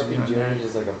Is Cal conspiracy Ripken behind Jr. that.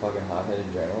 just like a fucking hothead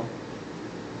in general?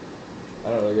 I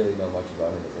don't really know much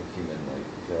about him as a human. Like,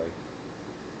 I feel like,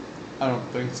 I don't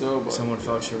think so, but Someone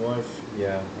fucks your wife.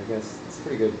 yeah, I guess it's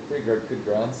pretty good. Pretty good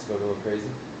grounds to go a little crazy.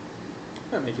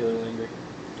 Might make you a little angry.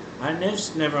 I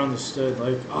never understood,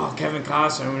 like, oh, Kevin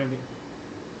Costner, I'm gonna be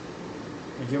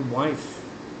like, your wife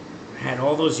had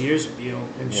all those years with you,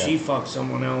 and she fucked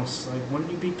someone else. Like,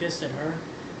 wouldn't you be pissed at her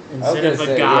instead of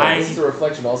a guy? This is a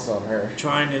reflection also on her.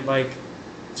 Trying to, like,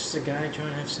 just a guy trying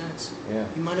to have sex. Yeah.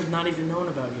 He might have not even known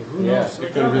about you. Who Yeah. knows?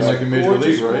 It could have been like a major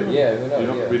league, right? Yeah, who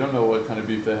knows? We don't know what kind of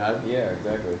beef they had. Yeah,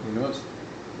 exactly. Who knows?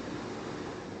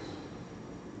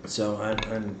 So I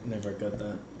never got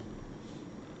that.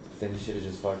 Then you should have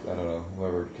just fucked, I don't know,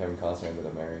 whoever Kevin Costner ended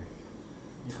up marrying.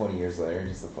 20 years later,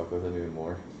 just to fuck with him even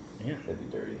more. Yeah. That'd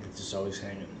be dirty. Just always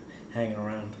hanging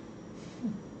around.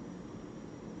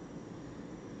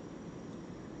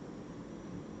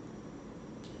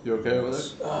 You okay over there?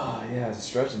 Oh, yeah,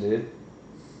 stretching, dude.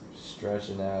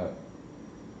 Stretching out.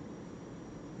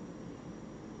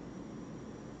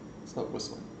 Stop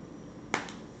whistling. Is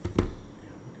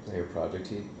that your project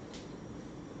heat?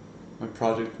 My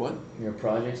project what? Your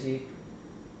project heat?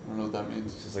 I don't know what that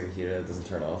means. It's just like a heater that doesn't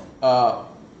turn off. Oh.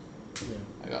 Yeah.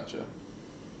 I gotcha.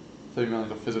 I thought you meant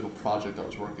like a physical project I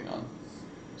was working on.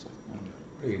 It's like,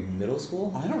 Are you middle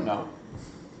school? I don't know.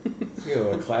 You have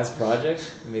a class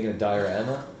project? You're making a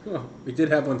diorama? Oh, we did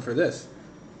have one for this.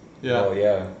 Yeah. Oh,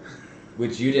 yeah.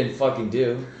 Which you didn't fucking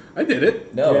do. I did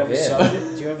it. No, Do you have a damn.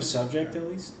 subject? Do you have a subject at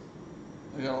least?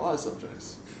 I got a lot of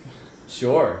subjects.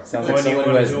 Sure. Sounds like When you someone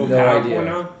who wanna has do a no PowerPoint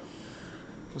idea. on?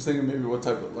 I was thinking maybe what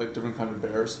type of, like, different kind of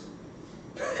bears.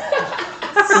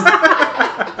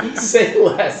 Say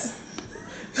less.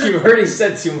 You've already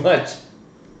said too much.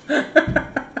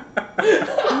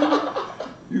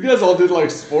 You guys all did,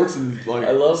 like, sports and, like,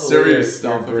 I love the serious way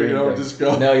stuff. your If you know, brain just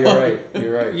thinks. go. No, you're right.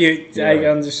 You're right.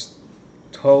 I'm just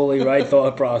totally right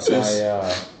thought process.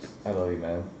 I love you,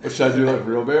 man. But should I do, like,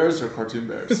 real bears or cartoon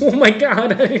bears? Oh my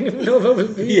god, I didn't even know that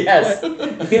was me. Yes.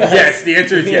 Yes, the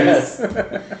answer is yes.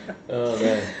 Oh,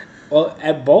 man. Well,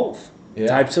 at both Yeah.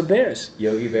 types of bears.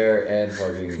 Yogi Bear and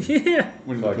fucking... Yeah.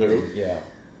 Winnie the Pooh. fucking yeah.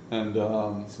 And,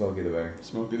 Smokey the Bear.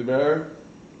 Smokey the Bear.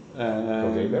 And...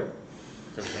 Cocaine Bear?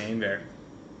 Cocaine bear.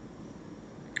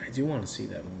 I do want to see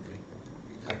that movie.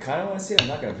 I kind of want to see it. I'm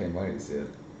not going to pay money to see it.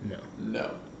 No.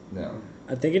 No. No.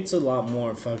 I think it's a lot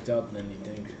more fucked up than you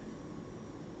think.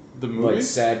 The movie? Like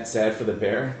sad for the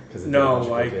bear? Cause it did a No, bunch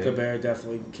of like cocaine? the bear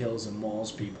definitely kills and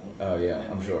mauls people. Oh, yeah,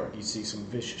 And, I'm like, sure. You see some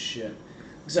vicious shit.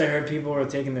 Because I heard people were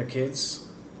taking their kids.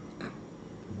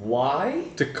 Why?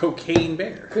 The cocaine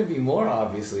bear. Could be more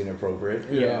obviously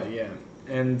inappropriate. Yeah.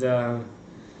 And, then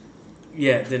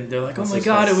they're like, oh That's my just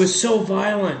god, like it was so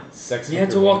violent. Sex You had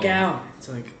to with walk women. out. It's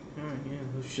like, alright, yeah,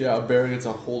 no shit. Yeah, a bear gets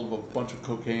a hold of a bunch of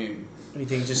cocaine.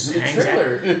 Anything just The hangs out.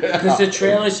 trailer. Because the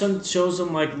trailer shows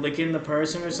them like licking the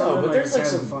person or something. No, but there's it's like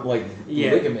having some fun. like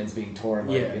Yeah. ligaments being torn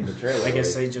like Yeah. in the trailer. I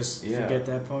guess like, they just yeah. forget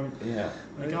that part. Yeah.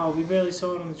 Like, oh, we barely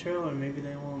saw it on the trailer. Maybe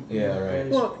they won't. Yeah, right.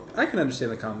 Well, I can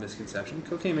understand the common misconception.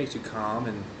 Cocaine makes you calm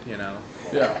and,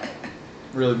 Yeah.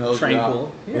 Really knows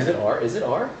tranquil. Yeah. Is it R? Is it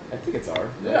R? I think it's R.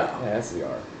 Yeah. Yeah, that's the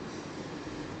R. Are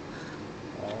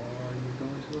you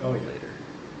going to Oh, it yeah. later?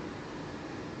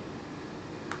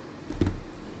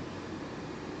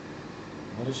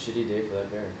 What a shitty day for that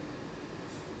bear.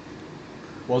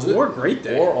 Was it? Or great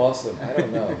day. Or awesome. I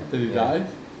don't know. Did he Yeah. die?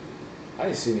 I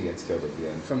assume he gets killed at the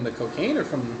end. From the cocaine or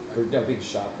from... Or no, being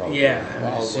shot probably. Yeah, I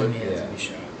Wow, assume he had yeah. to be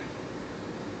shot.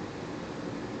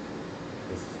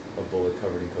 With a bullet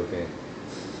covered in cocaine.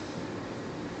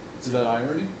 Is that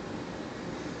irony?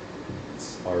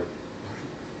 It's art.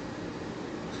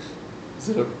 Is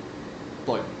it a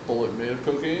like bullet made of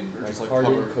cocaine or Like just like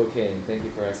hardened covered? cocaine. Thank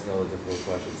you for asking all the difficult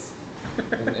questions.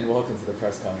 and welcome to the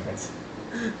press conference.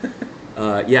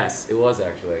 Yes, it was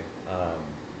actually.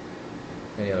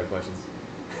 Any other questions?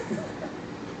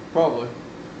 Probably.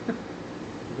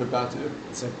 We'll get back to you.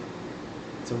 It's a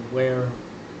where.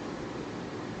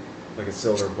 Like a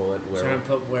silver bullet Trying where to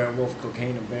put werewolf,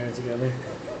 cocaine, and bear together.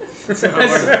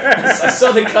 I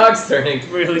saw the cogs turning.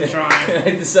 Really trying.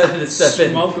 I decided to step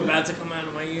in. Smoke about to come out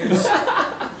of my ears.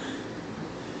 Oh,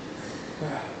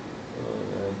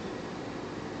 man.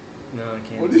 No, I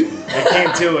can't. What do you? I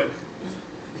can't do it.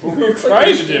 What were you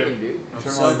trying to do? Dude? I'm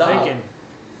Turn so on stop. thinking.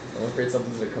 I'm afraid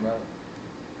something's gonna come out.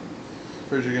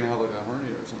 Afraid you're gonna have like a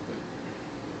hernia or something.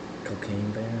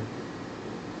 Cocaine bear?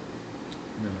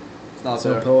 No. It's not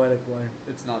So there. poetic way.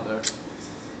 It's not there.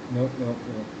 Nope.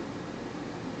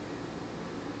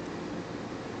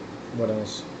 What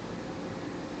else?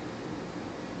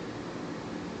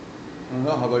 I don't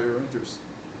know. How about your Rangers?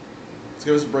 Let's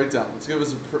give us a breakdown. Let's give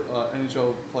us a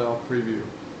NHL playoff preview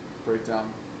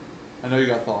breakdown. I know you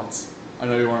got thoughts. I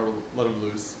know you want to let them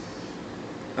loose.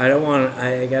 I don't want.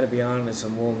 I got to be honest.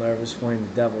 I'm a little nervous playing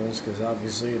the Devils because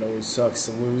obviously it always sucks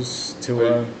to lose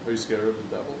to. Are you scared of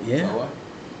the Devil? Yeah. Is that why?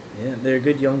 Yeah, they're a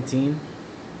good young team.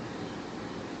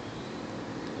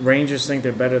 Rangers think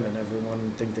they're better than everyone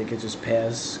and think they could just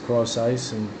pass cross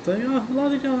ice and think, oh, la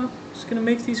di da, just gonna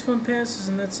make these fun passes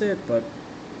and that's it. But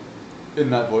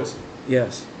In that voice.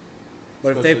 yes,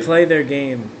 but if they Especially- play their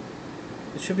game,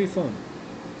 it should be fun.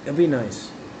 It'll be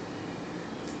nice.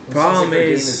 Problem Their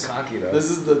game is, cocky though. This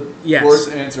is the Yes.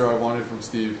 worst answer I wanted from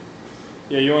Steve.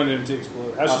 Yeah, you wanted him to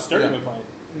explode. How's Shesterkin yeah. been playing?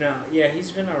 no, yeah,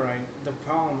 he's been all right. The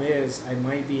problem is, I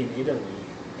might be in Italy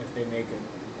if they make it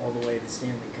all the way to the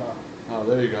Stanley Cup. Oh,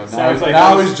 there you go. Now, Sounds like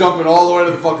now he's- he's jumping all the way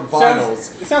to the fucking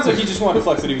finals. It sounds like he just wanted to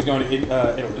flex that he was going to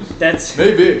Italy. That's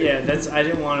Maybe. Yeah, that's. I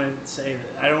didn't want to say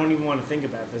that. I don't even want to think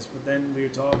about this. But then we were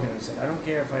talking. I said, I don't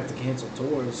care if I have to cancel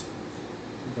tours.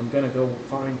 I'm gonna go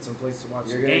find some place to watch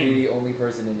You're the gonna game. be the only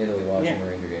person in Italy watching Yeah. a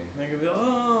Ranger game. And they're gonna be,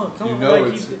 oh, come You on, know,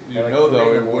 like, it's, you- you At like know 3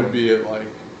 though, in it the would morning. be at like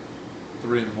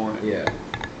 3 in the morning. Yeah.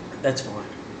 that's fine.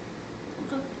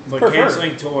 Okay. But Preferred.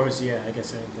 canceling tours, yeah, I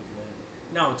guess I didn't think of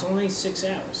that. No, it's only 6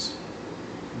 hours.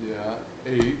 Yeah,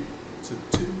 8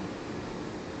 to 2.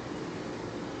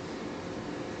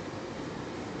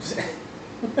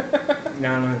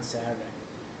 Not on Saturday.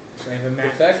 So I have a The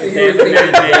match. fact that you were thinking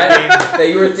that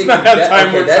you were thinking not how that, time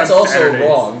okay, works that's on also Saturdays.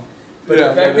 wrong. But Yeah,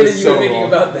 the fact that that is you were so thinking wrong.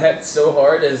 about that so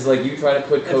hard as like you trying to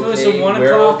put If it was cocaine, at 1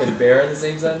 werewolf, o'clock- and bear in the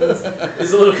same sentence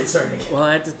is a little concerning. Well,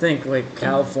 I had to think, like,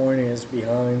 California is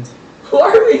behind.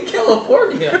 Why are we in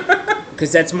California?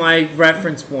 Because that's my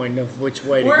reference point of which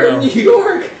way to We're go. in New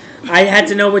York. I had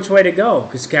to know which way to go.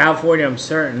 Because California, I'm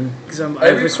certain. Because I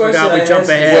Every just question forgot I we jump ask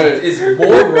ahead. is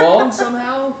more wrong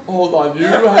somehow. Hold on, you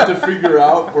had to figure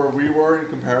out where we were in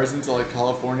comparison to like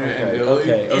California and Okay, Italy.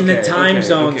 okay. In the time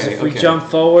zones, if we jump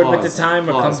forward with the time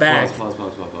or come back.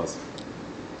 Pause.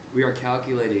 We are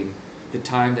calculating the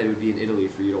time that it would be in Italy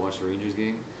for you to watch the Rangers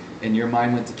game, and your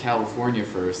mind went to California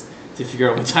first to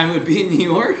figure out what time it would be in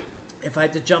New York. If I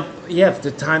had to jump, if the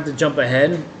time to jump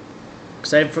ahead,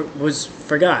 because I was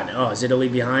forgotten. Oh, is Italy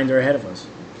behind or ahead of us?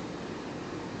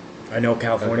 I know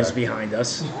California's Okay. behind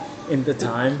us in the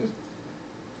time.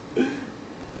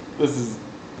 This is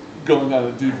going down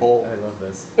a deep hole. I love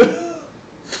this.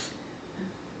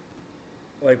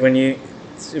 Like when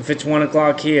if it's 1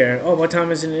 o'clock here, oh, what time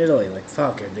is it in Italy? Like,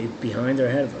 fuck, are they behind or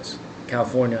ahead of us?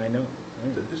 California, I know.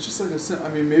 It's just like I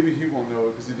mean, maybe he won't know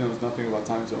because he knows nothing about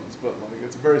time zones, but like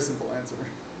it's a very simple answer.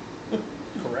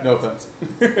 Correct. No offense.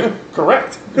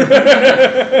 Correct. I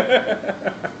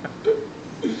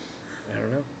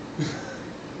don't know.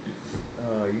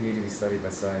 Oh, you need to be studied by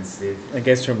science, Steve. I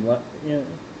guess yeah.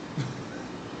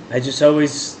 I just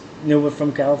always knew it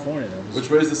from California. That was Which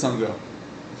way does the sun go?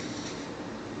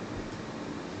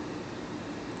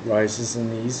 rises in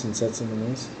the east and sets in the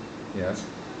west. Yeah.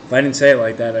 If I didn't say it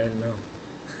like that, I didn't know.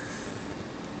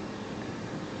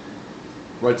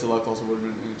 Right to left also would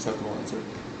have been an acceptable answer.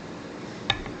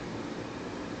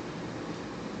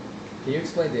 Can you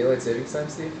explain daylight savings time,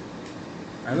 Steve?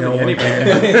 I don't No think one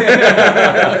anybody.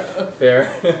 can.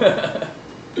 Fair.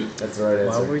 That's the right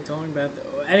Why answer. were we talking about that?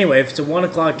 Anyway, if it's a 1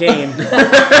 o'clock game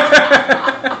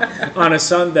on a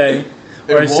Sunday It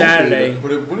or a won't be, Saturday,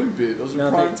 but it wouldn't be. Those are No,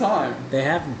 prime they- time. they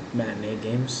have matinee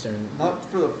games during. Not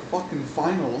for the fucking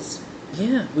finals.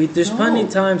 Yeah, there's plenty No.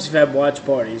 of times we've had watch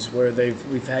parties where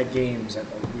we've had games at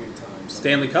like weird times.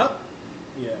 Stanley Cup?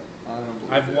 Yeah, I don't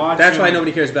believe I've you. watched. That's why them-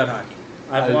 nobody cares about hockey.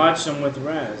 I've I- watched them with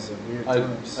Raz at weird I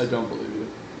times don't believe you.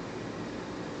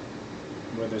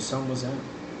 where the sun was out.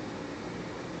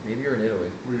 Maybe you're in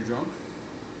Italy. Were you drunk?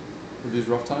 Were these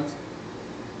rough times?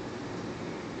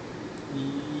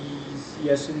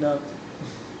 Yes and no.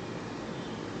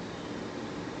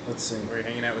 Let's see. Were you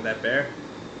hanging out with that bear?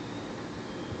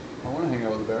 I want to hang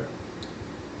out with a bear.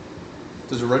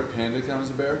 Does a red panda count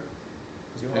as a bear?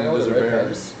 'Cause You hung out with pandas the are red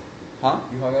bears. Huh?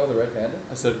 You hung out with a red panda?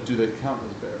 I said, do they count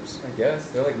as bears? I guess.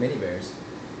 They're like mini bears.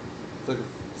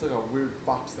 It's like a weird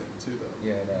fox thing too, though.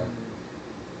 Yeah, I know.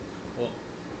 Well,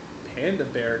 panda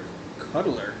bear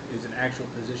cuddler is an actual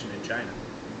position in China.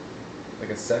 Like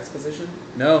a sex position?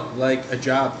 No, like a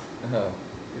job. Oh.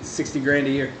 It's 60 grand a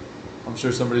year. I'm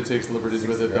sure somebody takes liberties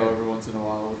with it though 60 every once in a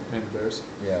while with the panda bears.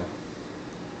 Yeah.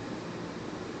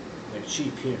 They're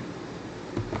cheap here.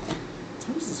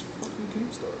 How does this fucking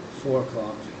game start? 4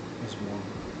 o'clock is 1.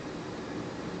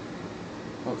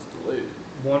 Oh, it's delayed.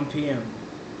 1 p.m.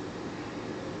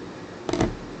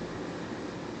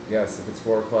 Yes, if it's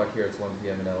 4 o'clock here, it's 1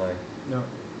 p.m. in LA. No,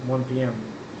 1 p.m.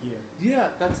 here.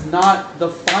 Yeah, that's not the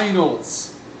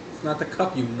finals. It's not the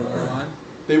cup, you moron.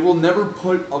 They will never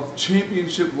put a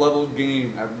championship level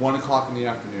game at 1 o'clock in the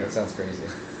afternoon. That sounds crazy.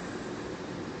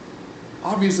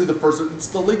 Obviously, it's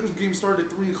the Lakers game started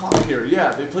at 3 o'clock here.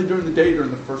 Yeah, they played during the day during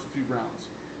the first few rounds.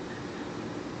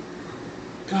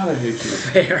 God, I hate you.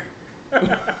 Fair.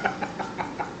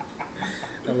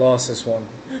 I lost this one.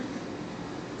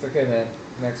 It's okay, man.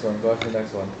 Next one. Go after the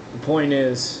next one. The point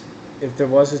is, if there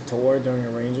was a tour during a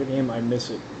Ranger game, I'd miss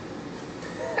it.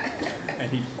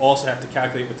 And you also have to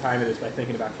calculate what time it is by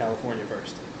thinking about California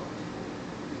first.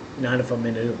 Not if I'm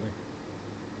in Italy.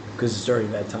 Because it's already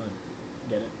that time.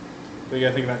 Get it? But you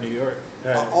gotta think about New York.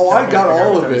 Oh, I got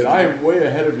all of it. I am way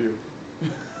ahead of you.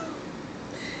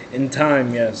 In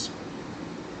time, yes.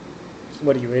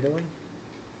 What are you, Italy?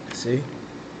 See?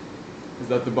 Is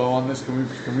that the bow on this?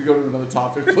 Can we go to another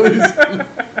topic, please?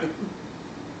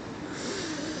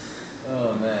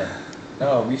 Oh, man.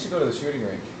 Oh, we should go to the shooting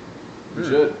range. We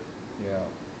should. Yeah.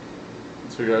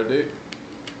 Let's figure out a date.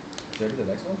 Should I be the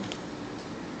next one?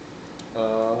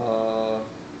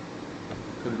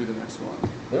 Could it be the next one?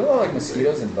 There are a lot of like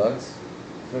mosquitoes and bugs.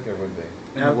 I feel like there would be.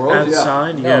 In the world? Yeah.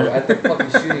 Outside, No, yeah. at the fucking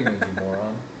shooting range, you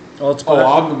moron. Oh, it's Oh, by,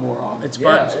 I'm the moron. it's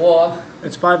Yeah, by, well,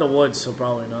 it's by the woods, so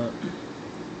probably not.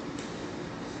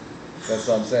 that's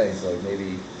what I'm saying. So like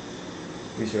maybe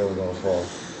we should only go in fall.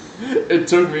 It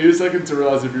took me a second to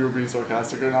realize if you were being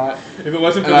sarcastic or not. If it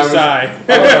wasn't for And I the was- side.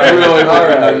 Really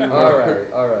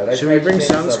All right. I Should we tried to bring change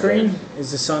the sunscreen? subject.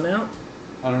 Is the sun out?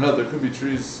 I don't know. There could be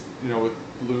trees, with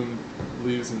bloom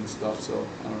leaves and stuff. So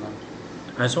I don't know.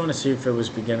 I just want to see if it was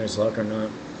beginner's luck or not.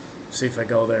 See if I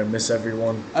go there and miss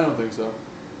everyone. I don't think so.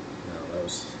 No,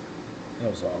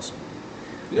 that was awesome.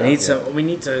 Yeah, We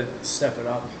need to step it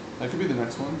up. that could be the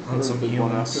next one. On Or some the one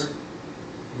humans. after.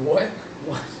 What?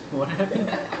 What happened?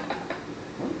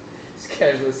 Just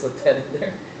casually slipped that in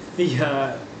there.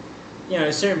 At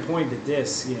a certain point, the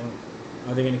disc,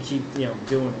 are they going to keep,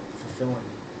 doing it, fulfilling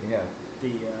Yeah.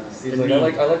 the Steve's the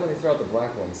like, need? I like when they throw out the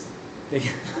black ones.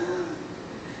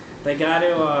 They got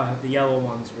to, the yellow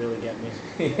ones really get me.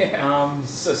 Yeah.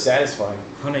 So satisfying.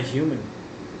 Hunt a human.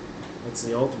 That's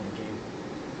the ultimate game.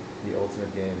 The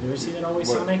ultimate game. You ever see that Always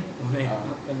What? Sunday?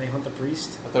 When they hunt the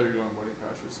priest? I thought you were going Wedding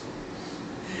Crashers.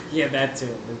 Yeah, that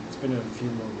too. It's been in a few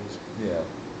movies. Yeah.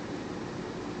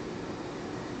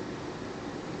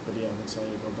 But yeah, I'm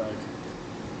excited to go back.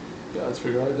 Yeah, let's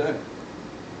figure out a day.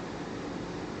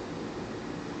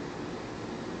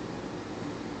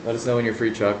 Let us know when you're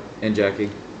free, Chuck and Jackie.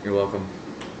 You're welcome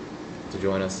to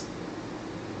join us.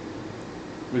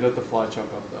 We'd have to fly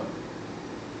Chuck up though.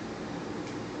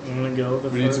 I'm going to go the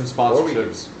We need first. some Or we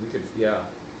sponsorships. could, yeah.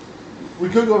 We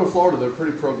could go to Florida. They're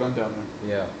pretty pro gun down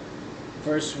there. Yeah.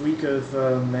 First week of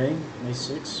May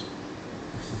 6th.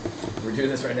 We're doing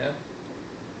this right now?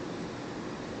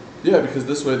 Yeah, because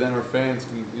this way then our fans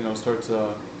can start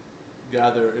to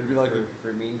gather. It'd be like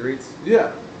For meet and greets?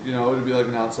 yeah, it'd be like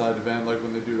an outside event, like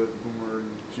when they do the Boomer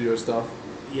and Geo stuff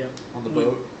Yep. on the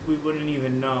boat. We wouldn't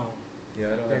even know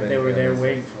Yeah, I don't have that they were anything there on this.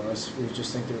 waiting for us. We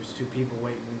just think there was 2 people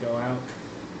waiting to go out.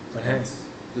 But hey,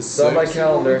 The It's on my 6th,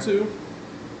 calendar. 1, 2?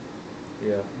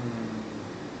 Yeah.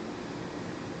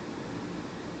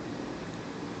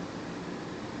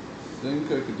 I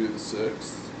think I could do the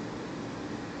 6th.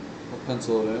 I'll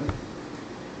pencil it in.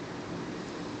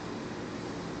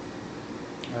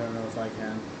 I don't know if I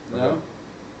can. No?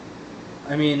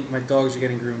 I mean, my dogs are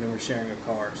getting groomed and we're sharing a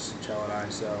car, Chell and I,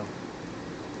 so.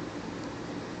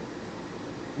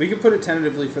 We could put it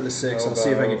tentatively for the 6th. I'll see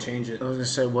if I can change it. I was going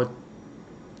to say, what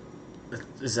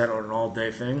is that an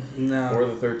all-day thing? Or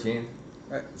No. the 13th?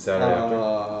 Right. Saturday after?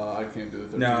 I can't do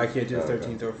the 13th. No, I can't do the Oh, okay.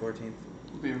 13th or 14th.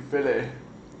 I'll be in Philly.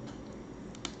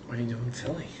 What are you doing in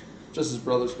Philly? Just his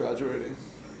brother's graduating.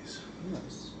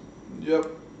 Nice. Yep.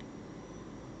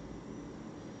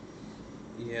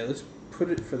 Yeah, let's put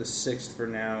it for the 6th for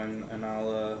now, and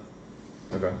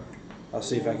Okay. I'll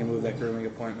see if I can move that grooming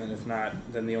appointment. If not,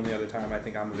 then the only other time I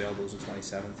think I'm available is the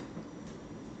 27th.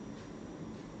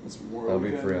 That's more I'll be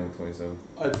weekend. free on the 27th.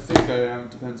 I think I am.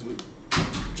 Depends what.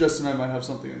 Justin and I might have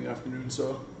something in the afternoon,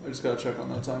 so I just gotta check on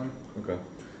that timing. Okay.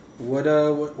 What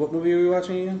movie are we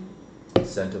watching again?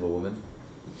 Scent of a Woman.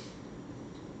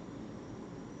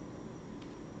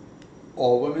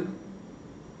 All women?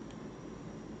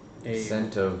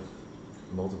 Scent of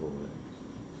multiple women.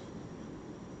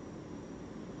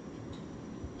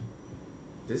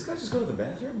 Did this guy just go to the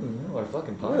bathroom in the middle of our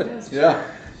fucking podcast? Yeah.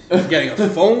 He's getting a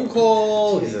phone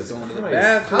call. He's Jesus going to the Christ.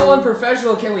 bathroom. How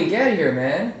unprofessional can we get here,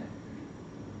 man?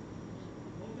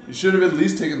 You should have at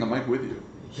least taken the mic with you.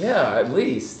 Yeah, at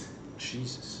least.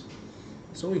 Jesus.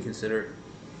 So we consider.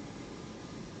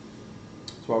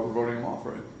 That's why we're voting him off,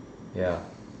 right? Yeah.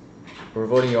 We're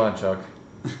voting you on, Chuck.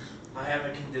 I have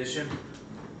a condition.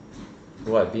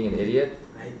 What, being an idiot?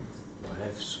 I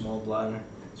have small bladder.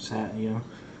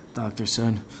 Doctor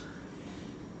said.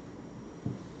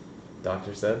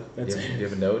 Doctor said. That's do it. you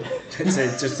have a note? That's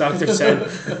it. Just Doctor said.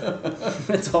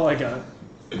 That's all I got.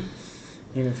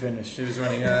 He didn't finish. He was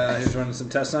running some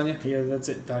tests on you. Yeah, that's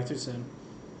it. Doctor said.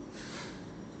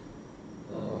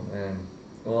 Oh man.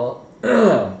 Well,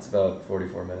 it's about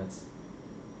 44 minutes.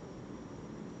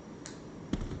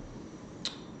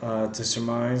 To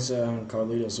surmise,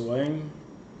 Carlito's away.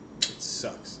 It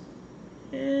sucks.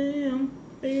 And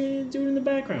they do it in the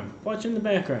background. Watch it in the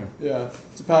background. Yeah,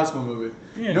 it's a passable movie.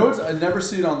 Yeah. You know what? I never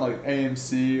see it on like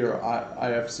AMC or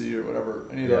IFC or whatever,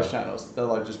 any of those channels that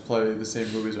like just play the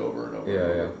same movies over and over. Yeah,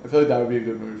 and over. yeah. I feel like that would be a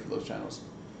good movie for those channels.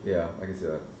 Yeah, I can see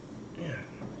that. Yeah.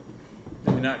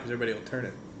 Maybe not, because everybody will turn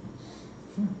it.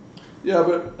 Yeah,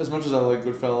 but as much as I like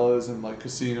Goodfellas and like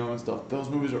Casino and stuff, those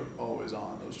movies are always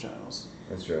on those channels.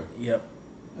 That's true. Yep.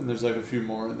 And there's like a few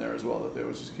more in there as well that they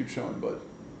always just keep showing, but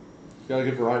you gotta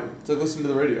get variety. It's like listening to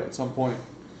the radio at some point.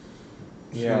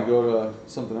 You're just gonna go to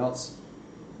something else.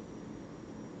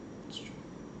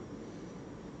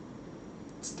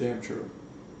 It's damn true.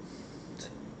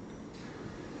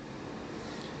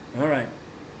 All right.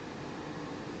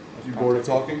 You bored of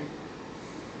talking?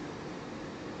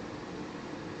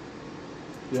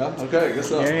 Yeah? Okay, I guess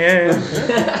so. Yeah.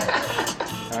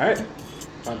 All right.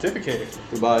 Pontificating.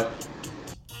 Goodbye.